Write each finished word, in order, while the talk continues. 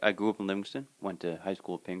I grew up in Livingston, went to high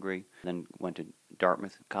school at Pingree, then went to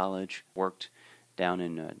Dartmouth College, worked down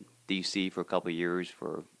in D.C. for a couple of years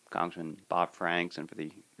for Congressman Bob Franks and for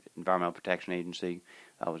the Environmental Protection Agency.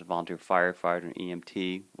 I was a volunteer firefighter and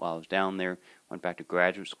EMT while I was down there. Went back to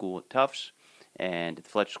graduate school at Tufts and at the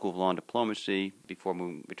Fletcher School of Law and Diplomacy before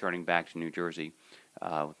returning back to New Jersey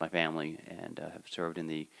with my family, and have served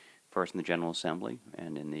first in the General Assembly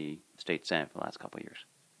and in the State Senate for the last couple of years.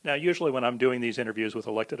 Now, usually when I'm doing these interviews with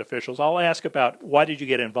elected officials, I'll ask about why did you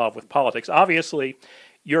get involved with politics? Obviously,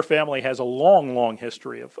 your family has a long, long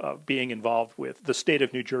history of being involved with the state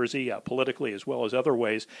of New Jersey, politically as well as other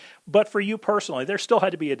ways. But for you personally, there still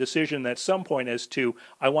had to be a decision at some point as to,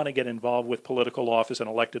 I want to get involved with political office and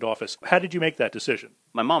elected office. How did you make that decision?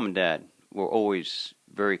 My mom and dad were always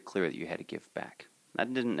very clear that you had to give back.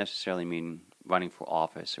 That didn't necessarily mean running for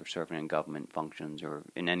office or serving in government functions or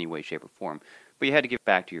in any way, shape, or form. But you had to give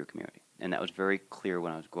back to your community, and that was very clear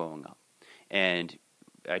when I was growing up. And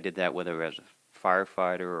I did that whether as a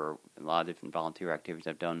firefighter or a lot of different volunteer activities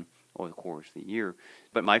I've done over the course of the year.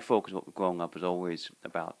 But my focus growing up was always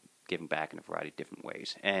about giving back in a variety of different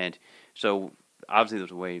ways. And so obviously there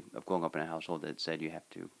was a way of growing up in a household that said you have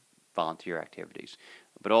to volunteer activities.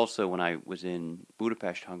 But also when I was in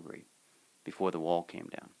Budapest, Hungary, before the wall came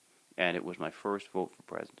down, and it was my first vote for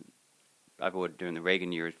president. I voted during the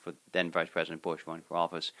Reagan years for then Vice President Bush running for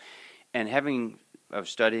office. And I was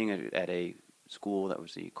studying at a school that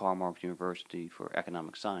was the Karl Marx University for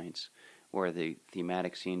Economic Science, where the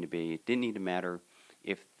thematic seemed to be, it didn't need to matter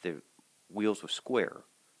if the wheels were square,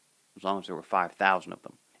 as long as there were 5,000 of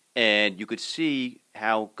them. And you could see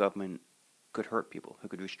how government could hurt people, who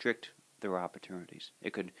could restrict their opportunities.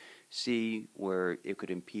 It could see where it could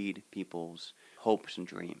impede people's hopes and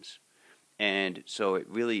dreams. And so it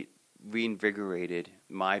really reinvigorated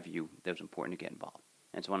my view that it was important to get involved.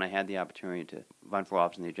 And so when I had the opportunity to run for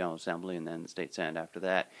office in the General Assembly and then the State Senate after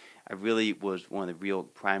that, I really was one of the real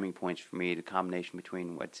priming points for me, the combination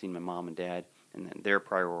between what I'd seen my mom and dad and then their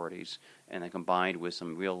priorities, and then combined with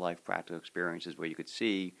some real-life practical experiences where you could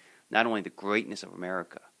see not only the greatness of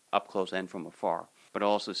America up close and from afar, but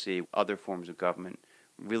also see other forms of government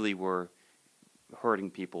really were hurting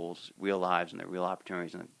people's real lives and their real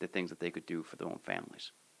opportunities and the things that they could do for their own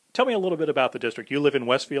families. Tell me a little bit about the district. You live in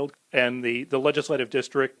Westfield, and the legislative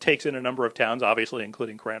district takes in a number of towns, obviously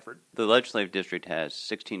including Cranford. The legislative district has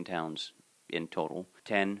 16 towns in total,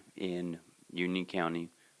 10 in Union County,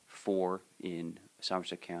 4 in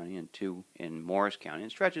Somerset County, and 2 in Morris County.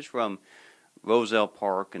 It stretches from Roselle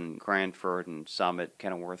Park and Cranford and Summit,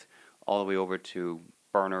 Kenilworth, all the way over to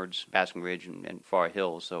Bernards, Basking Ridge, and Far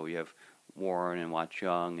Hills. So you have Warren and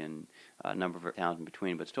Watchung and a number of towns in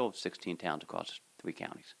between, but still 16 towns across 3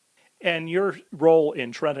 counties. And your role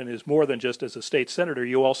in Trenton is more than just as a state senator.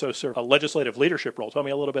 You also serve a legislative leadership role. Tell me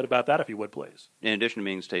a little bit about that, if you would, please. In addition to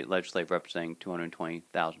being state legislative representing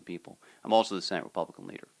 220,000 people, I'm also the Senate Republican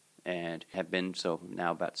leader and have been so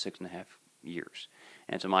now about 6.5 years.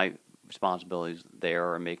 And so my responsibilities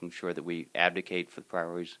there are making sure that we advocate for the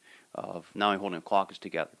priorities of not only holding a caucus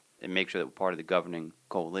together and make sure that we're part of the governing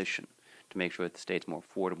coalition to make sure that the state's more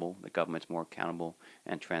affordable, the government's more accountable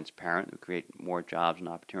and transparent, we create more jobs and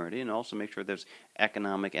opportunity, and also make sure there's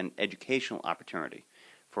economic and educational opportunity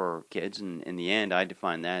for kids. And in the end, I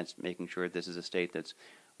define that as making sure this is a state that's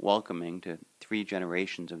welcoming to 3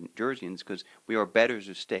 generations of New Jerseyans, because we are better as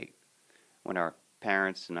a state when our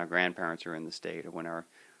parents and our grandparents are in the state, or when our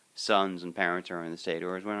sons and parents are in the state,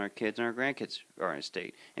 or when our kids and our grandkids are in a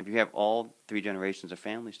state. And if you have all 3 generations of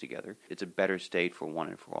families together, it's a better state for one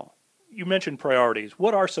and for all. You mentioned priorities.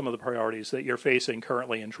 What are some of the priorities that you're facing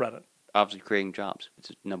currently in Trenton? Obviously, creating jobs.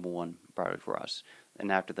 It's number one priority for us.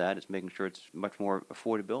 And after that, it's making sure it's much more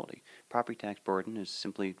affordability. Property tax burden is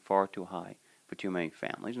simply far too high for too many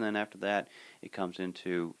families. And then after that, it comes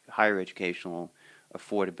into higher educational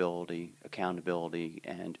affordability, accountability,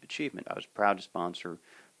 and achievement. I was proud to sponsor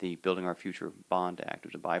the Building Our Future Bond Act. It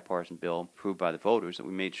was a bipartisan bill approved by the voters that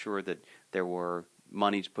we made sure that there were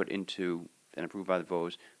monies put into and approved by the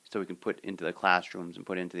voters so we can put into the classrooms and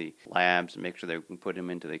put into the labs and make sure that we can put them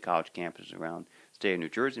into the college campuses around the state of New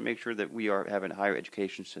Jersey and make sure that we are having a higher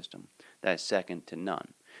education system that is second to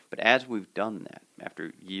none. But as we've done that,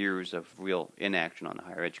 after years of real inaction on the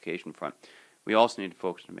higher education front, we also need to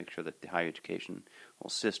focus to make sure that the higher education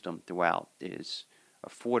system throughout is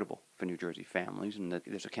affordable for New Jersey families, and that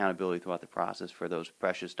there's accountability throughout the process for those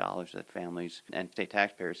precious dollars that families and state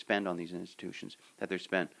taxpayers spend on these institutions, that they're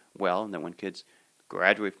spent well, and that when kids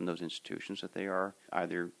graduate from those institutions, that they are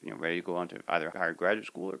either ready to go on to either higher graduate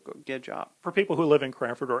school or go get a job. For people who live in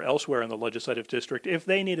Cranford or elsewhere in the legislative district, if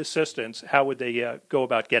they need assistance, how would they go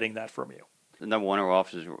about getting that from you? Number one, our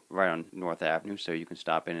office is right on North Avenue, so you can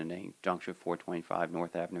stop in at any juncture, 425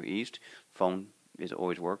 North Avenue East. Phone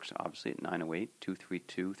always works, obviously, at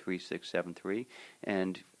 908-232-3673.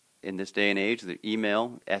 And in this day and age, the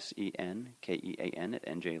email,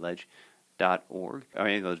 senkean@njledge.org.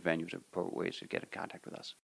 Any of those venues are appropriate ways to get in contact with us.